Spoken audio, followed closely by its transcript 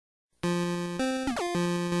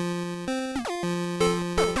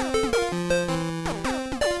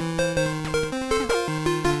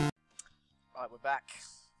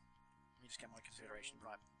configuration.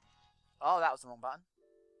 Right. Oh, that was the wrong button.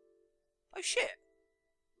 Oh, shit.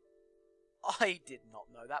 I did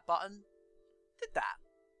not know that button did that.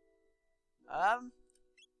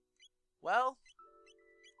 Well.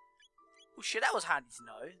 Oh, shit, that was handy to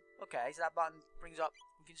know. Okay, so that button brings up...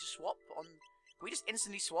 We can just swap on... Can we just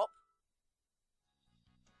instantly swap?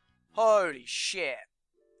 Holy shit.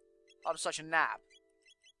 I'm such a nab.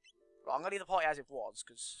 Right, I'm going to leave the party as it was,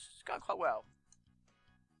 because it's going quite well.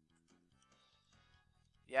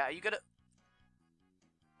 Yeah, are you gonna...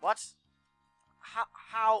 What?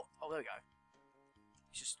 How... Oh, there we go.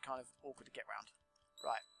 It's just kind of awkward to get round.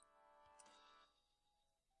 Right.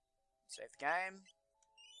 Save the game.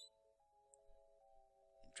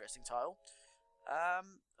 Interesting title.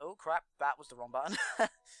 Oh crap, that was the wrong button.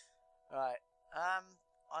 Right.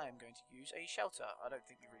 I am going to use a shelter. I don't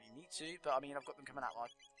think we really need to, but I mean, I've got them coming out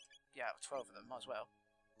like... Yeah, 12 of them, might as well.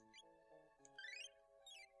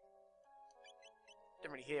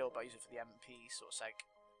 Didn't really heal, but I use it for the MP sort of sake.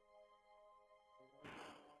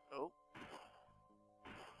 Oh.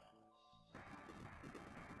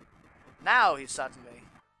 Now he's suddenly...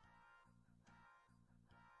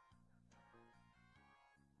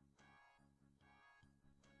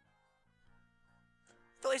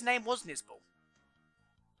 I thought his name was Nizbal.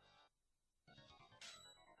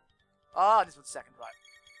 Ah, this was the second, right.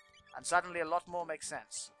 And suddenly a lot more makes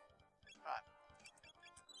sense. Right.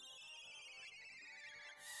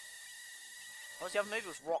 What was the other move? It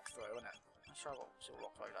was rock throw, wasn't it? Let's try what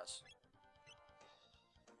rock throw does.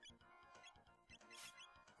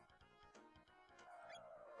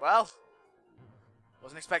 Well,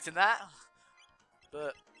 wasn't expecting that,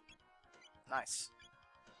 but nice.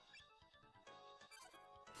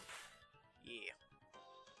 Yeah.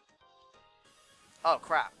 Oh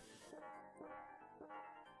crap.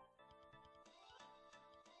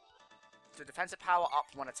 So defensive power up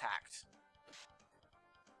when attacked.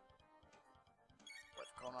 Wait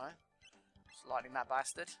for Chrono. Just lightning that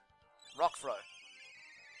bastard. Rock throw.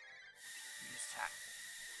 Use attack.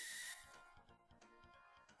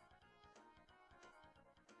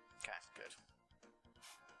 Okay, good.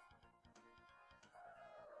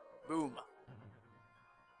 Boom.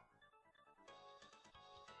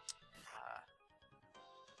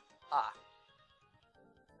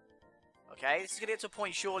 Okay, this is going to get to a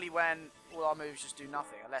point surely when all our moves just do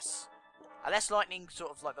nothing, unless lightning sort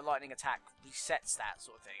of like the lightning attack resets that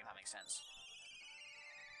sort of thing, if that makes sense.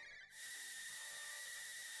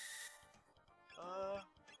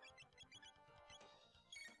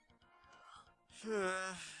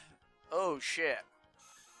 Oh shit.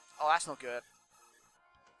 Oh, that's not good.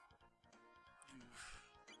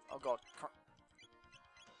 Oh god.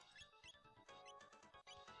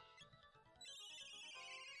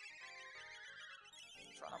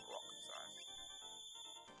 Try another rock throw.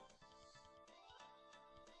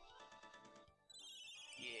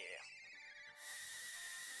 Yeah.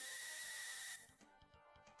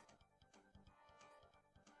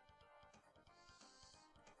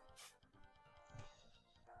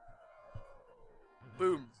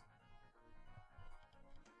 Boom.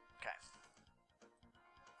 Okay.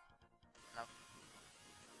 No.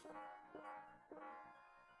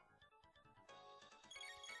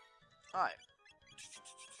 Alright.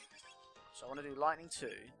 So I want to do lightning 2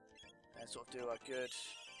 and sort of do a good...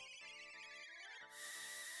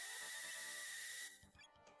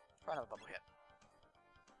 Try another bubble hit.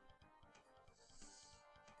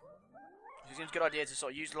 It seems a good idea to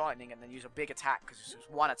sort of use lightning and then use a big attack, because it's just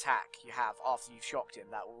one attack you have after you've shocked him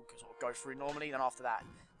that will sort of go through normally, then after that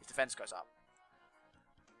his defense goes up.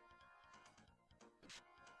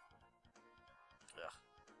 Ugh.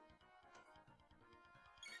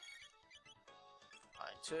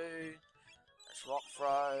 Lightning 2, let's rock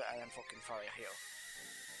throw, and then fucking throw a heal.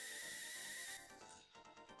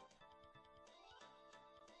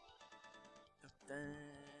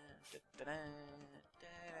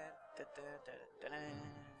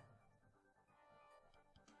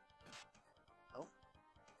 Oh.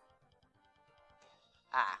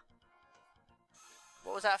 Ah.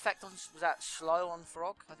 What was that effect on? Was that slow on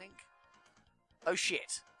Frog, I think? Oh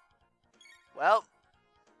shit. Well,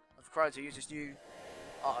 I've tried to use this new...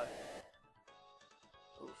 Uh-oh.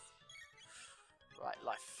 Oof. Right,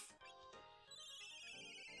 life.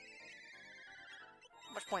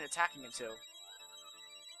 Not much point attacking until...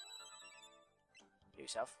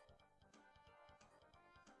 yourself.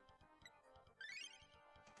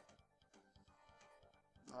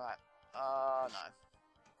 Alright. No.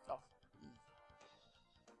 Oh.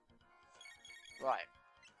 Right.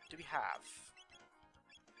 Do we have...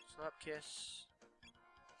 Slurp Kiss.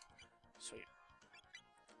 Sweet.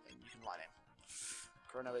 And you can light him.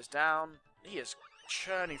 Chrono is down. He is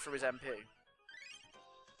churning through his MP.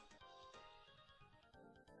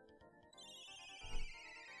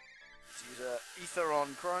 Let's use Ether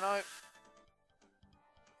on Chrono.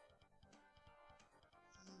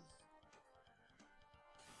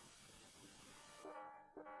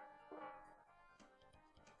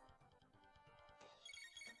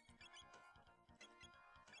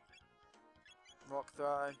 Rock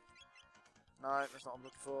throw. No, that's not what I'm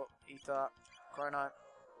looking for. Ether. Chrono.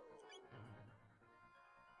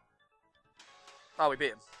 Oh, we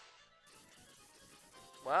beat him.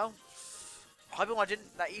 Well, I hope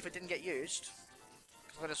that Ether didn't get used.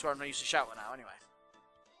 I'm going to swear I'm going to use the Shouter now anyway.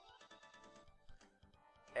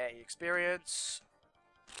 Experience.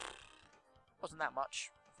 Wasn't that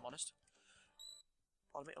much, if I'm honest.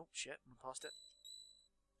 Pardon me. Oh, shit. I passed it.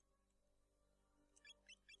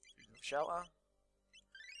 Shelter.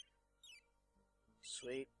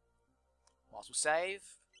 Sweet. Might as well save.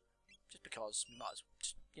 Just because we might as well,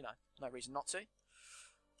 just, you know, no reason not to.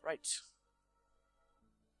 Right. Let's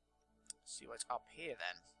see what's up here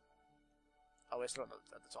then. Oh, we're still at the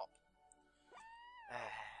top.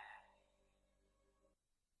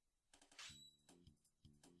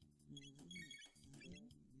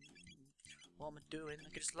 What am I doing? I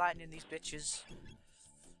could just lighten in these bitches.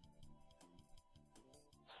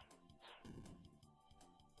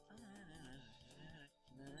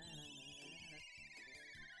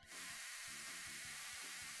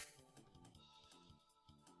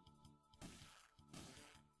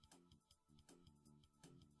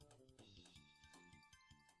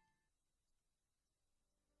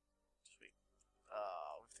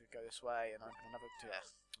 Go this way and open another door.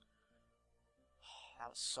 That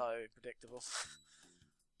was so predictable.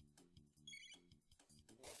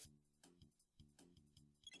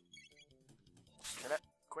 Kill it,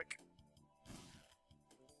 quick.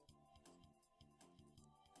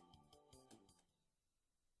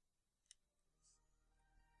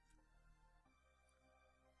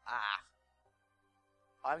 Ah.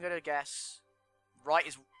 I'm gonna guess right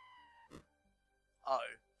is...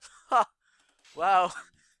 Oh. Well...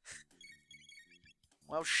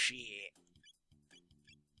 Well, shit.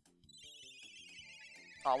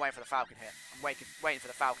 Oh, I'm waiting for the Falcon hit. I'm waiting for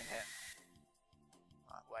the Falcon hit.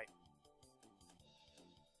 Alright, wait.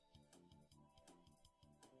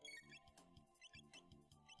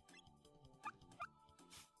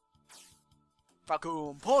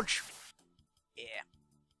 Falcon punch! Yeah.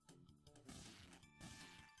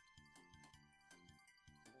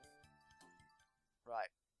 Right.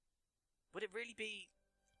 Would it really be...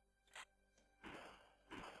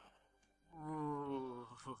 Ooh.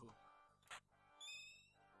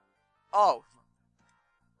 Oh.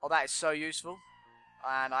 Oh, that is so useful.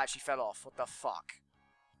 And I actually fell off. What the fuck?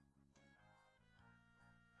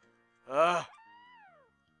 Ugh.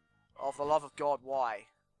 Oh, for the love of God, why?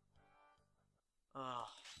 Ugh.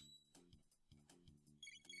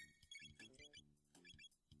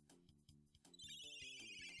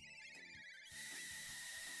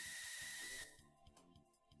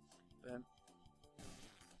 Boom.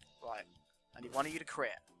 Right. I need one of you to crit.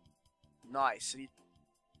 Nice. I need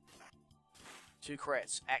 2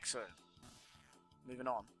 crits. Excellent. Moving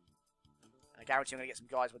on. And I guarantee I'm going to get some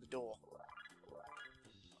guys with the door.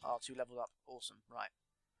 Oh, 2 levels up. Awesome. Right.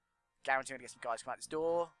 Guarantee I'm going to get some guys come out this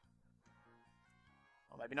door.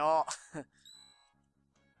 Or maybe not.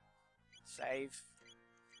 Save.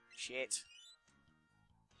 Shit.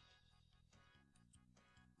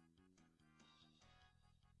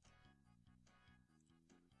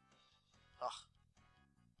 Ugh.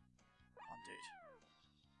 Come on, dude.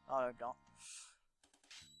 Oh, no, not.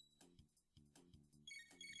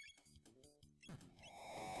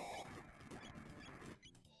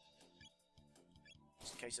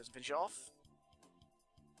 Just in case he doesn't finish it off.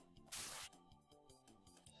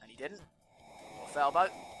 And he didn't. Fail boat.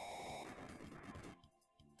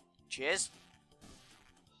 Cheers.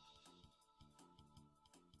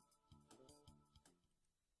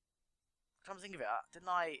 Come to think of it, didn't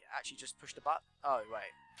I actually just push the button? Oh,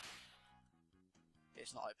 wait.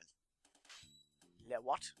 It's not open. Yeah,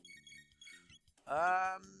 what?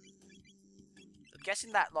 I'm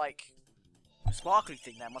guessing that, like, sparkly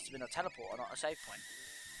thing there must have been a teleport or not a save point.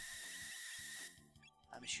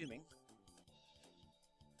 I'm assuming.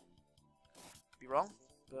 Could be wrong,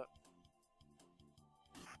 but...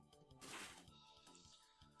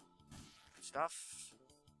 Stuff.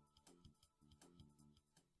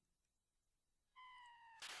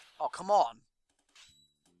 Oh, come on.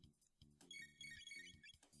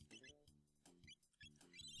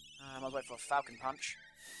 I might wait for a Falcon Punch.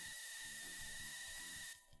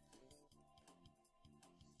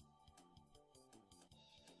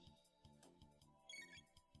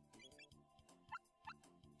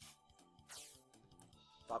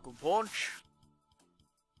 Falcon Punch.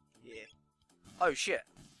 Yeah. Oh shit.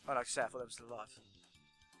 Oh, like I said, I thought that was still alive.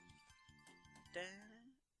 Can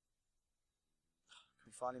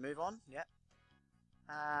we finally move on? Yeah.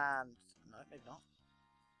 And no, maybe not.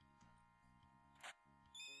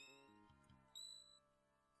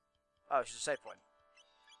 Oh, it's just a save point.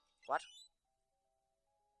 What?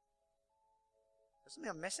 There's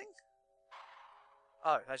something I'm missing?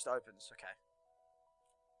 Oh, that just opens. Okay.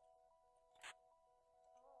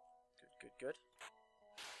 Good, good, good.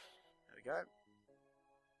 There we go.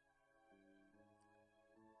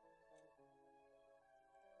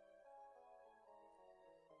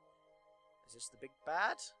 Is this the big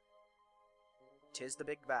bad? 'Tis the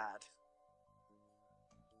big bad.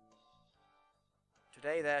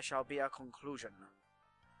 Today there shall be a conclusion.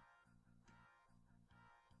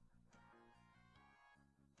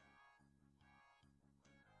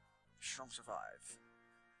 Strong survive.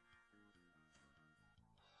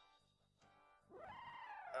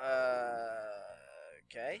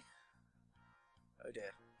 Okay. Oh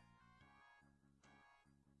dear.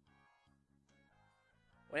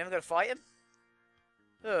 We're never gonna fight him?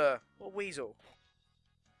 What weasel?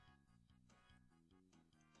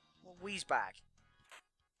 What wheeze bag?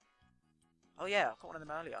 Oh yeah, I got one of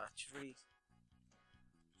them earlier. Should really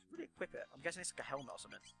equip it. I'm guessing it's like a helmet or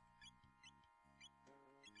something.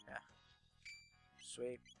 Yeah.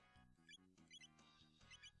 Sweet.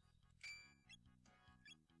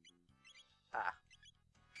 Ah.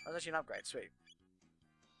 That's actually an upgrade, sweet.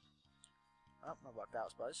 Oh, that worked out, I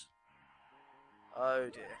suppose. Oh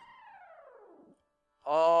dear.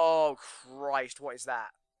 Oh Christ, what is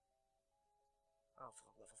that? Oh, for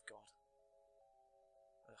the love of God.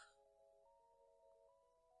 Ugh.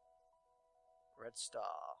 Red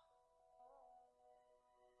star.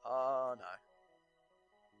 Oh no.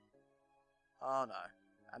 Oh no.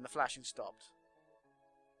 And the flashing stopped.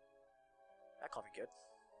 That can't be good.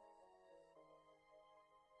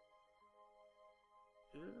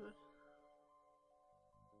 Ugh.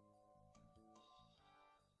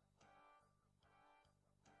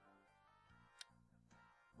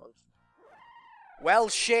 Well,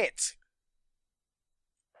 shit!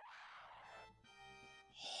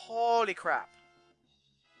 Holy crap.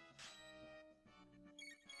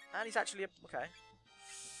 And he's actually... okay.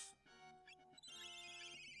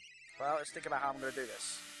 Well, let's think about how I'm going to do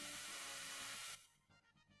this.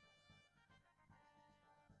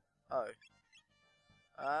 Oh.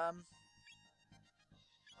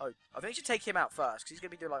 Oh, I think you should take him out first, because he's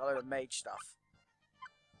going to be doing like a load of mage stuff.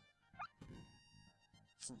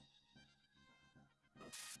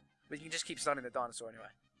 But you can just keep stunning the dinosaur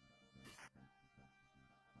anyway.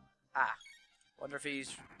 Ah. Wonder if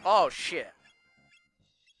he's... oh, shit.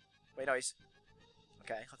 Wait, no, he's...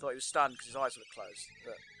 okay, I thought he was stunned because his eyes were closed,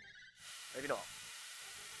 but... maybe not.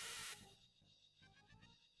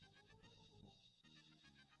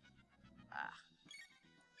 Ah.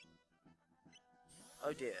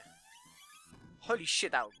 Oh, dear. Holy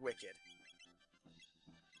shit, that was wicked.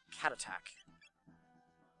 Cat attack.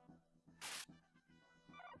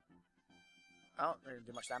 Oh, they didn't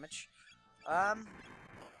do much damage. I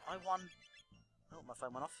won... oh, my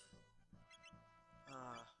phone went off.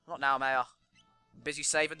 Not now, Mayor. I'm busy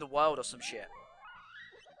saving the world or some shit.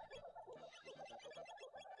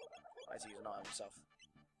 I had to use an eye on himself.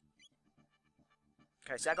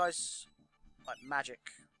 Okay, so that guy's... like, magic.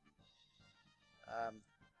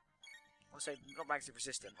 Let's say, not magically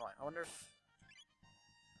resistant. Right, I wonder if...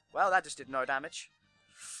 well, that just did no damage.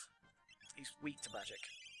 He's weak to magic.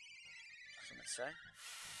 Let's say.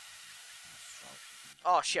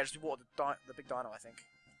 Oh shit, I just watered the big dino, I think.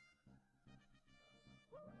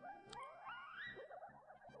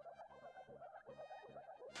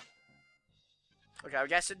 Okay, I'm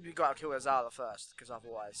guessing we gotta kill Azala first, because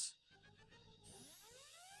otherwise...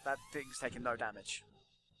 that thing's taking no damage.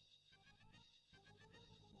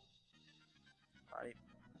 Right.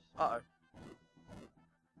 Uh-oh.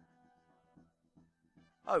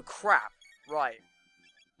 Oh crap! Right.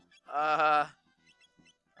 Alright,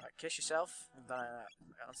 kiss yourself. I don't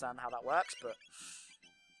understand how that works, but...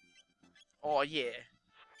 oh yeah.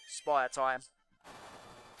 Spire time.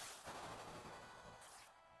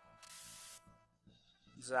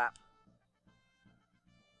 Zap.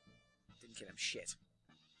 Didn't kill him, shit.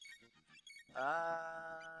 Uh-oh.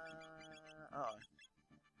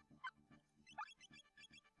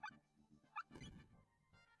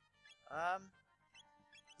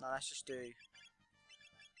 No, let's just do...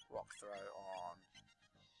 rock throw on...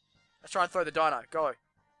 let's try and throw the dino. Go.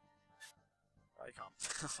 Oh, you can't.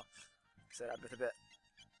 Say that with a bit.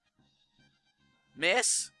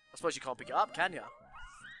 Miss? I suppose you can't pick it up, can you?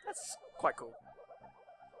 That's quite cool.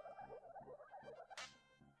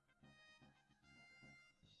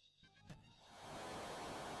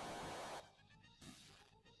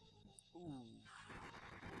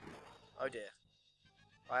 Oh dear.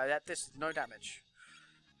 Alright, this is no damage.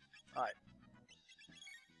 Alright.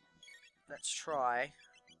 Let's try...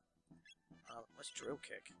 let's drill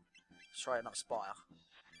kick. Let's try another spire.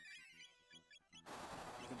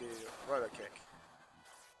 You can do roller kick.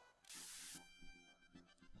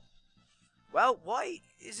 Well, why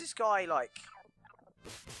is this guy like...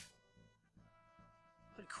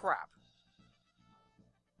 Holy crap.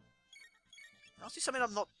 Must be something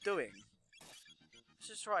I'm not doing. Let's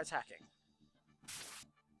just try attacking.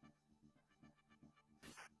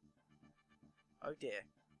 Oh dear.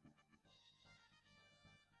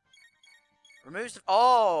 Removes the...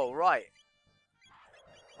 Oh, right.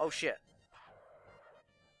 Oh shit.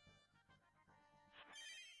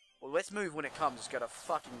 Well, let's move when it comes. It's gonna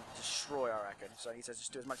fucking destroy, I reckon. So he says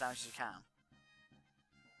just do as much damage as you can.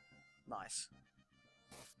 Nice.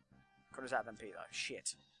 Chrono's out of MP though.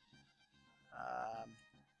 Shit.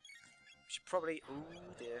 Should probably... Ooh,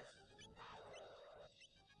 dear.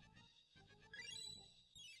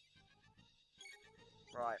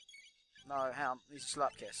 Right. No, hang on. Needs a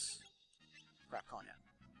slurp kiss. Crap, can't you?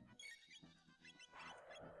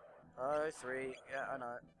 Oh, 3. Yeah, I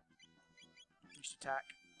know. Just attack.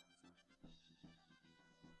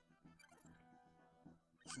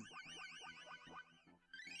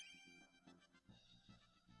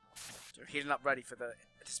 So healing up ready for the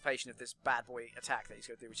anticipation of this bad boy attack that he's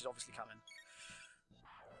going to do, which is obviously coming.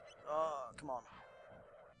 Oh, come on.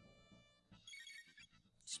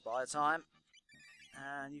 Spire time.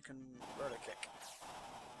 And you can roller kick.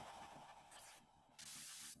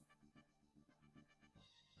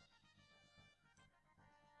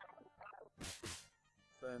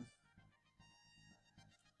 Boom.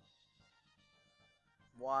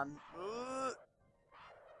 1.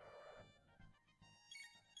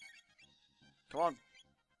 Come on.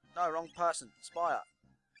 No, wrong person. Spire.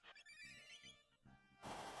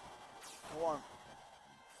 Come on.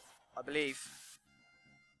 I believe.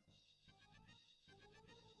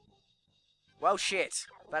 Well, shit.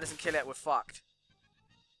 If that doesn't kill it, we're fucked.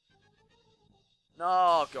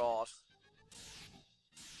 Oh, God.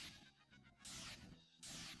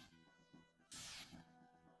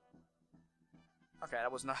 Okay,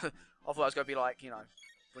 that was no... I thought it was going to be like, you know,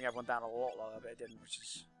 bring everyone down a lot lower, but it didn't, which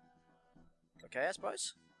is... Okay, I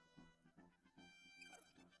suppose.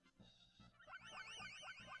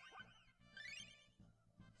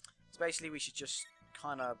 So basically we should just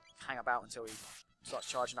kind of hang about until he starts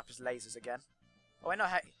charging up his lasers again. Oh, wait, no,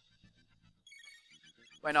 hey...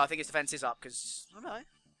 Wait, no, I think his defense is up, because... I don't know.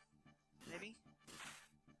 Maybe?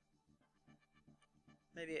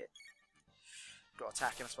 Maybe it... Got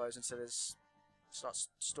attacking, I suppose, until there's... Starts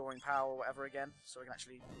storing power or whatever again, so we can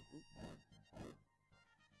actually...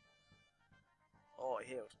 Oh, it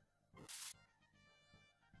healed.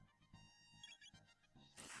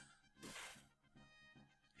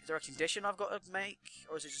 Is there a condition I've got to make,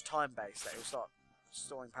 or is it just time-based that it will start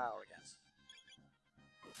storing power again?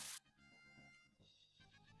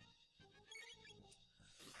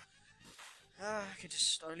 I can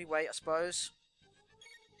just only wait, I suppose.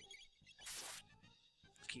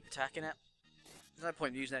 Keep attacking it. There's no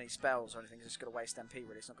point in using any spells or anything, it's just going to waste MP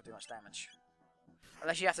really, it's not going to do much damage.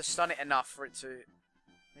 Unless you have to stun it enough for it to...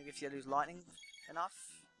 Maybe if you lose lightning enough?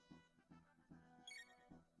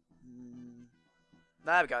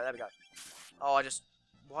 There we go, there we go. Oh, I just...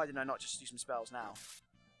 Why didn't I not just use some spells now?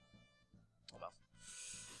 Oh well.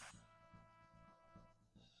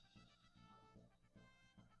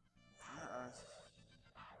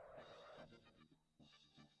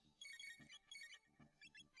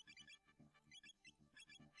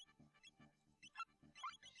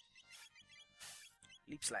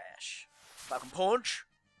 Leap slash. Falcon punch.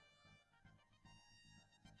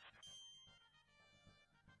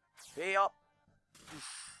 Be up.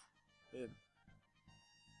 Oof. Boom.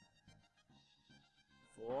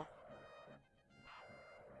 4.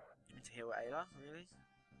 Need to heal Ayla, really?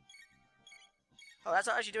 Oh, that's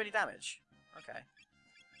not actually doing any damage. Okay.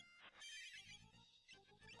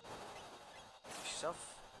 Push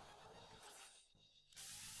yourself.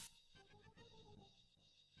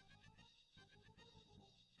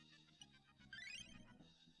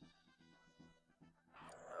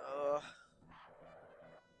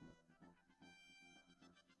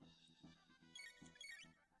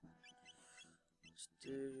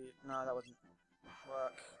 No, that wouldn't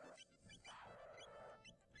work.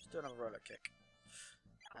 Let's do another roller kick.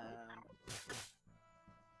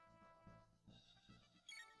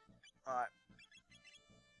 Alright.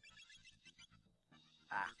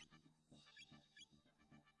 Ah.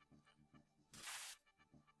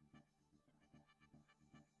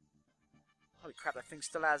 Holy crap, that thing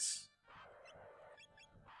still has...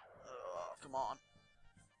 Come on.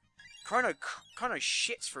 Chrono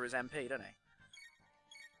shits for his MP, doesn't he?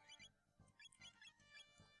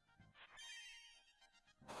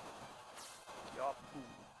 Yup.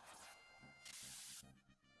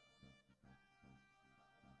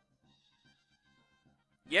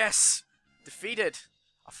 Yes! Defeated!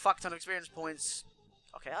 A fuck ton of experience points.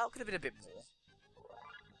 Okay, that could have been a bit more.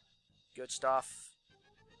 Good stuff.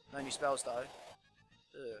 No new spells though.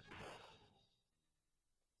 Ugh.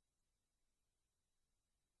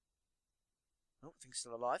 Oh, thing's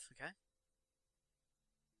still alive, okay.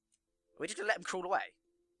 We just let him crawl away.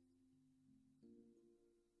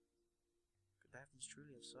 Good heavens,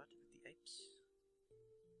 truly have sided with the apes.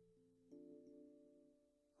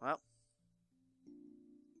 Well.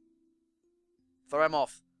 Throw him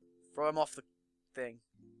off. Throw him off the thing.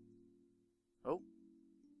 Oh.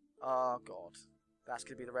 Oh, God. That's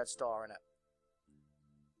going to be the red star, isn't it?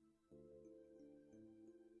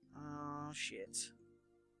 Oh, shit.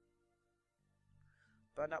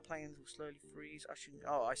 Burned out planes will slowly freeze.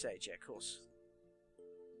 Oh, I say, yeah, of course.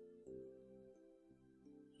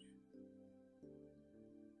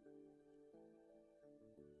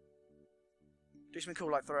 Do something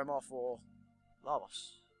cool like throw him off or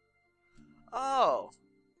Lavos. Oh!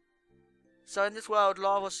 So in this world,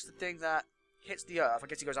 Lavos is the thing that hits the earth. I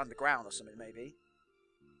guess he goes underground or something, maybe.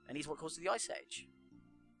 And he's what causes the Ice Age.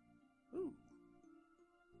 Ooh.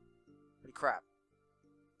 Holy crap.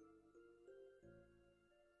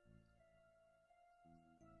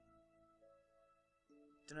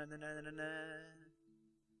 Am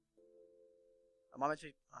I meant to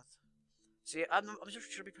be... See, I'm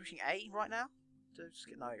just should I be pushing A right now? To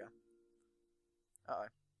skip... No, there you go. Uh-oh.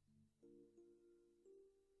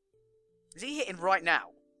 Is he hitting right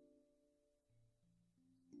now?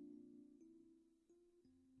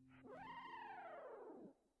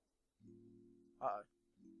 Uh-oh.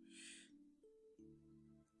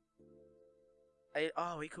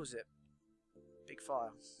 Oh, he calls it Big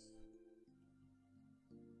Fire.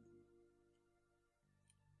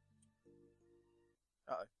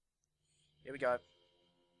 Uh-oh. Here we go.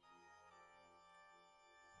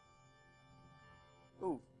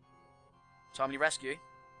 Ooh. Timely rescue.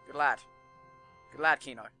 Good lad. Good lad,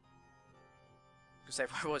 Kino. Could say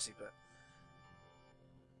where was he, but...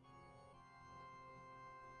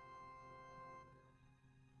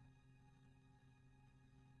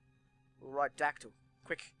 Alright, Dactyl.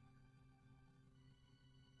 Quick.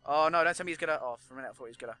 Oh, no, don't tell me he's gonna... Oh, for a minute I thought he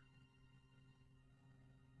was gonna...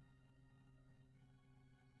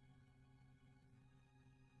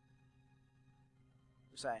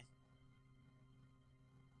 What's that?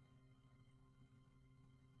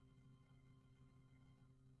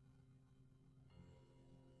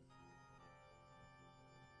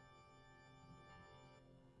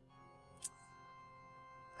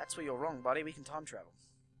 That's where you're wrong, buddy. We can time travel.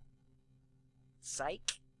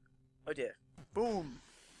 Psych. Oh dear. Boom.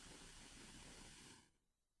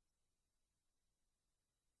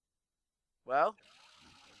 Well.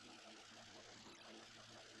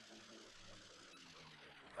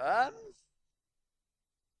 Uh.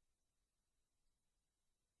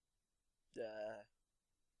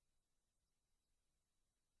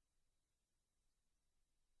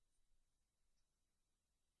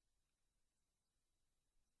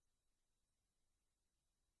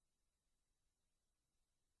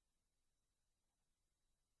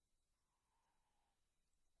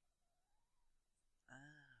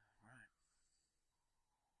 Right.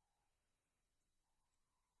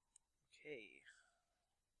 Okay.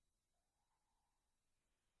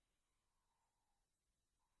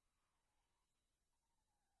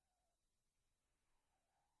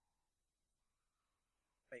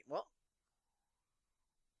 Wait, what?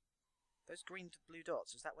 Those green to blue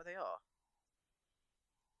dots, is that where they are?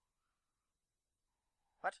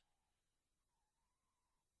 What?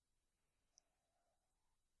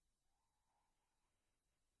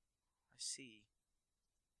 I see.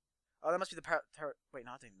 Oh, that must be the wait,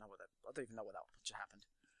 no, I don't even know what that... I don't even know what that just happened.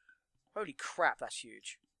 Holy crap, that's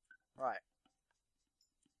huge. Right.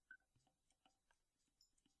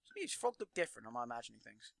 To me, his frog look different, or am I imagining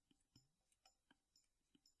things?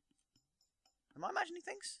 Am I imagining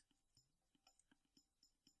things?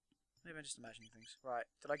 Maybe I'm just imagining things. Right.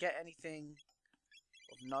 Did I get anything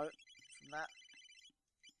of note from that?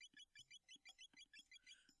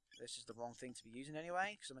 This is the wrong thing to be using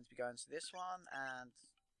anyway, because I'm meant to be going to this one, and...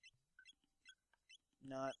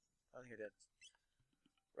 No, I don't think I did.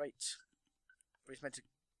 Right. But it's meant to...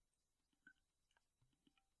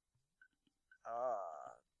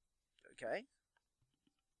 Okay.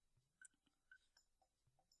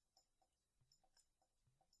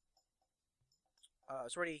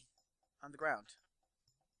 It's already... underground.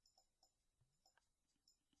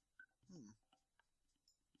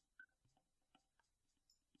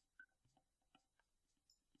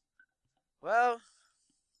 Well,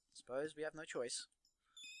 suppose we have no choice.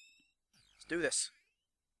 Let's do this.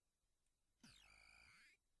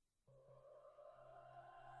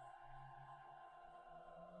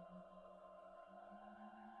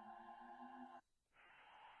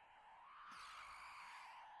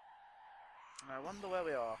 I wonder where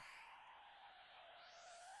we are.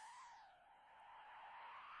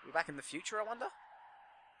 We're back in the future, I wonder?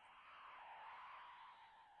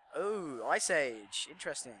 Oh, Ice Age.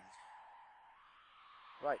 Interesting.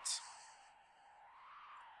 Right.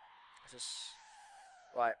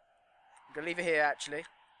 Right. I'm going to leave it here, actually.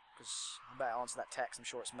 Because I better answer that text. I'm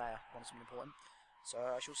sure it's Mayor. Wants something important. So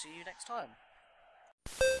I shall see you next time.